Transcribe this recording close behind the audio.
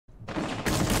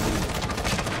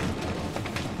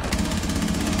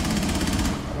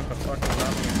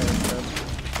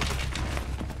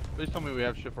tell me we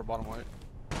have shit for bottom white.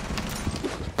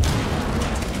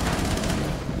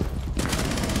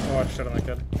 Oh, I shit on that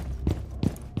kid.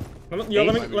 Yo,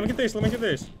 let me get this. Let me get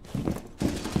this.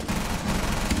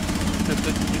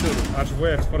 I just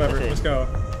whiffed. Whatever. Let's go.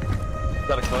 Is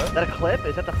that a clip? Is that a clip?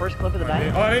 Is that the first clip of the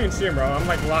night? Oh, I didn't even see him, bro. I'm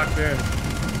like locked in.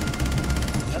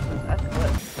 That's a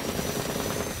clip.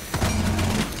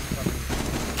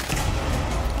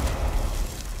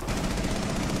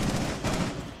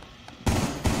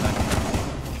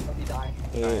 Hope you die.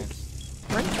 Nice.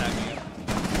 Ring tagging it.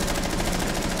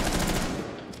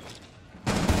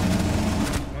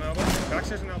 One elbow.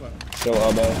 Backstairs and elbow. Still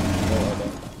elbow. Still elbow.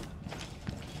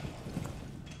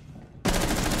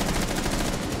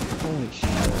 Holy shit.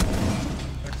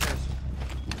 Backstairs.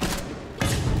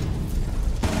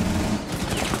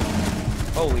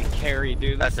 Holy carry,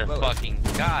 dude. That's a fucking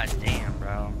goddamn,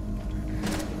 bro.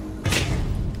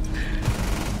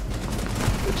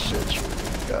 Good shit.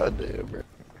 Goddamn, bro.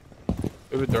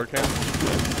 Is it dark cam?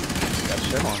 Got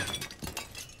shit on.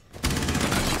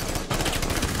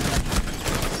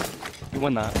 You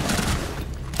win that.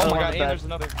 Oh my my god, and bad. there's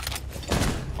another.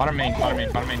 Bottom main, bottom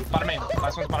main, bottom main, bottom main.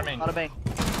 Last one's bottom main. Bada bang.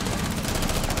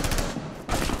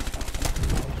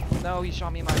 No, he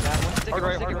shot me in my back. One stick, Hard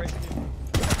right, one stick.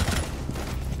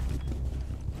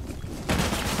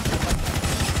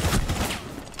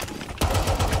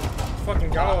 Fucking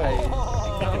go.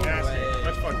 Fucking nasty.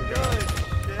 Let's fucking go.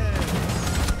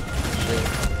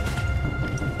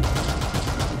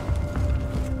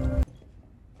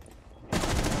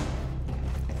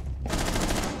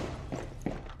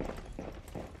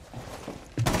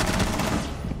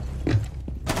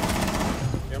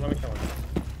 Yeah, let me kill him.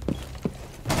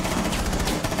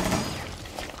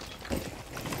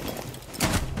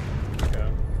 Yeah.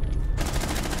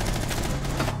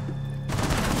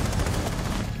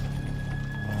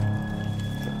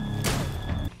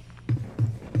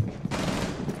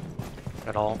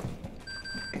 At all.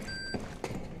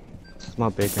 This is my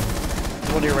bacon.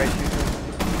 One to your right, shoot.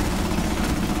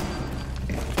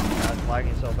 God, it's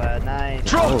lagging so bad.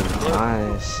 Nice. Oh,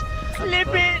 nice. Flip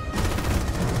it!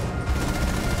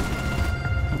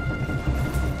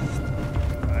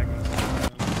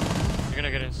 You're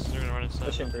gonna get in. You're gonna run inside.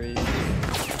 Pushing breeze.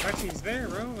 Actually, he's there,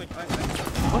 bro. Like,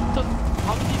 What the?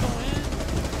 How did he go in?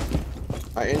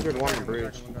 I injured one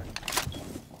bridge.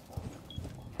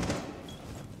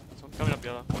 Someone's coming up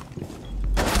yellow.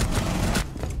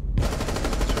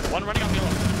 One running up yellow.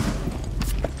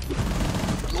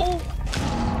 Oh!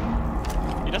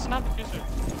 He doesn't have the fuser.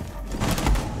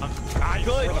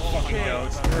 Good. Oh, Fucking shit. go.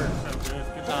 So good.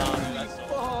 Good job. That's so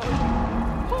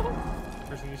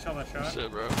Person, you saw that shot? Shit,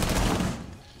 bro.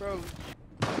 Bro.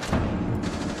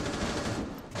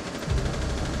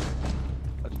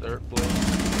 That's dirt, blue.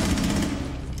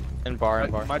 And bar,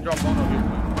 and bar. Might drop one over here.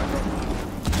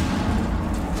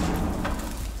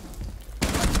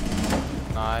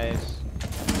 Nice.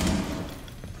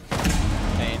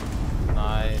 Pain.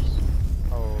 Nice.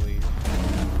 Holy.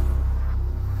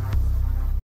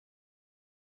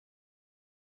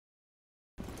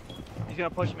 He's gonna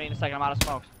push me in a second. I'm out of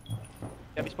smokes.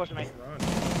 Yep, he's pushing me.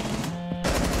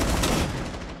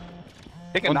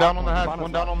 One down on the head,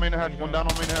 one down on main head, one down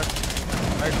on main head.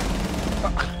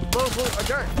 Blue,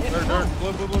 dirt. Dirt,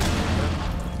 blue, blue, blue.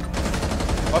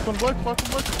 Left one black, left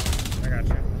one black. I got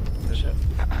you. Good shit.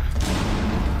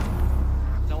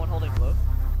 Is no one holding blue?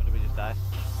 Or did we just die?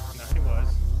 No, he was.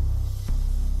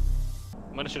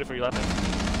 I'm gonna shoot it for you left. I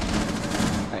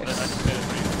Nice. just made it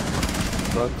for you.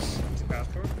 Bugs. It's a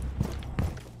passport.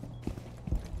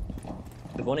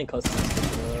 The one in customs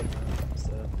picking up.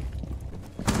 So.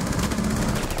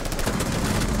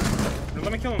 No,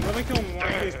 let me kill him. Let me kill him. Why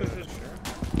is this position?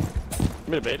 Want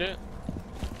me to bait it?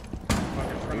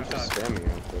 You're just spamming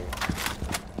out there.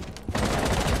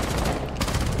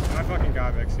 I fucking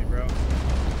got Vexy, bro.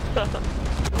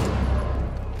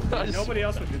 Nobody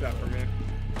else would do that for me.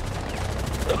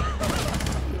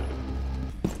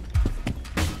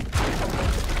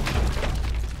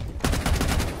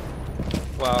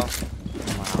 Wow.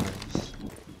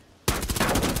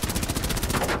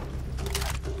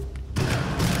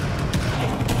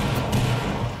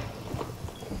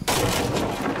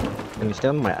 Can you stay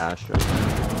on my Astro?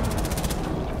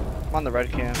 I'm on the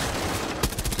red cam.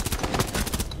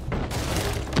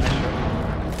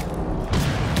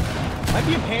 Might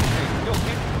be a pantry. Yo,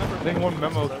 pantry number. I think one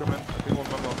memo, Truman. I think one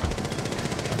memo.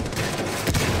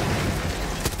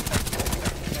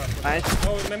 Nice.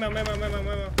 Oh, memo. Come on,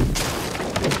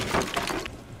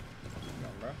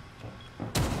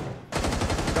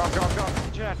 bro. Drop.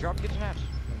 Get your hatch, get your hatch.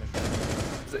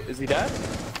 Is he dead?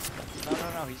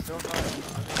 No, he's still going. I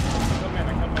killed man.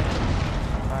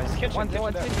 Nice. Kitchen, One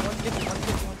kitchen, kitchen, one kitchen, one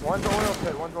kitchen. One's oil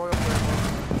pit, one's oil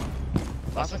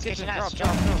pit. Last one's kitchen, drop, hatch.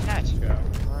 drop, drop. Kitchen hatch.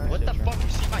 Yeah. What the fuck? You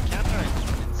see my camera?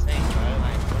 It's insane, bro.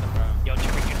 Like, what bro? Yo,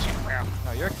 Truman, kitchen, bro.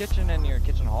 No, your kitchen and your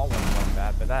kitchen hall wasn't that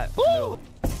bad, but that. Middle.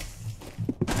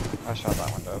 I shot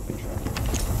that window open,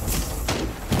 sure.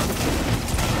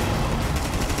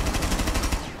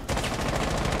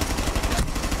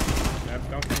 Yeah,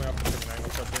 don't come up with an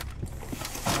angle up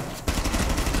here.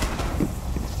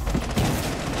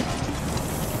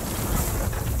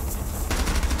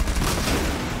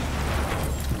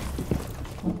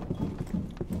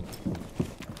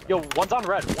 Yo, one's on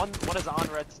red. One is on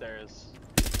red stairs.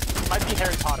 Might be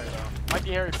Harry Potter though. Might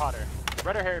be Harry Potter.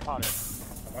 Red or Harry Potter.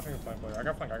 I'm watching a flank player. I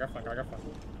got flank.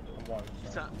 I'm one.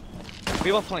 So.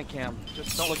 We have a flank cam.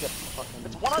 Just don't look at fucking.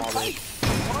 It's one on site.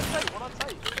 One on site. One on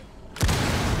site.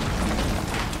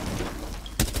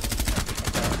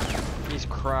 He's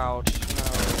crouched. No.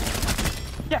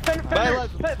 Yeah,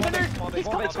 Fender. Small big, He's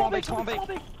coming. small big, Small small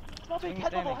big. Small big. Head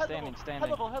Standing, level. standing, Head standing.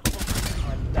 level. Head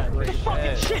level. Good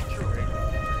fucking shit, Truman.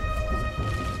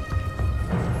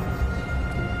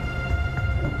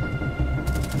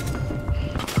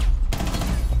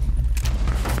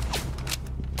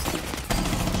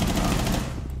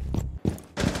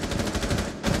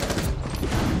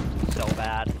 So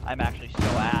bad. I'm actually so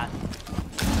ass.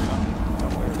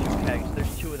 Okay, so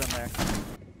there's two of them there.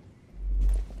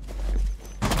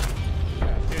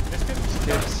 Dude, this kid's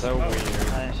It's so weird.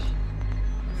 Nice.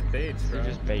 This baits, He bro.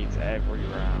 just baits every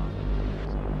round.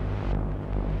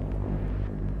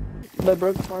 They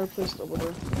broke the fireplace over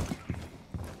there.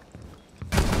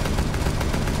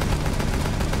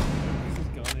 This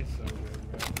gun is so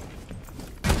good, bro.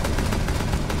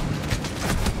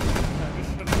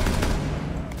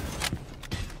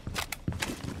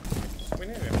 We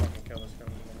need to fucking kill this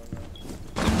gun.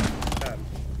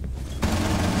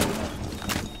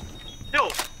 Yo!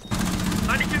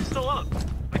 92's still up!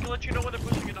 I can let you know when they're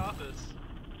pushing into office.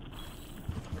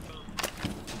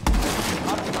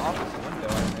 Hopped in the office window,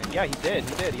 I think. Yeah, he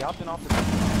did. He hopped in off the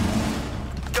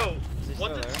window. Yo! Is he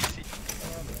What still the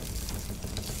there?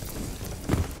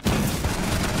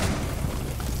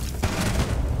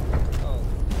 Oh.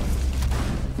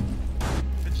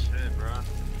 Good shit, bro.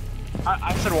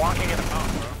 I said walking in a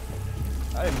mountain,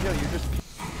 bro. I didn't feel you just.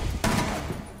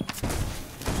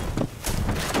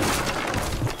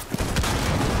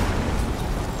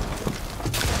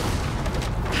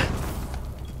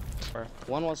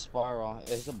 One was spiral.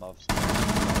 It's above. Yeah,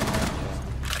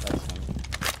 that's him.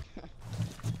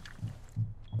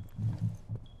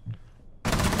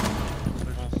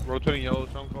 Rotating yellow,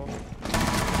 some call.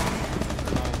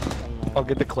 I'll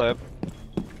get the clip.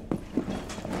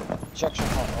 Structure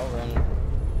hall over there.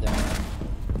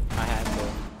 I had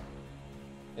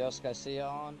to. Yo, Sky, see ya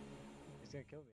on. He's gonna kill me.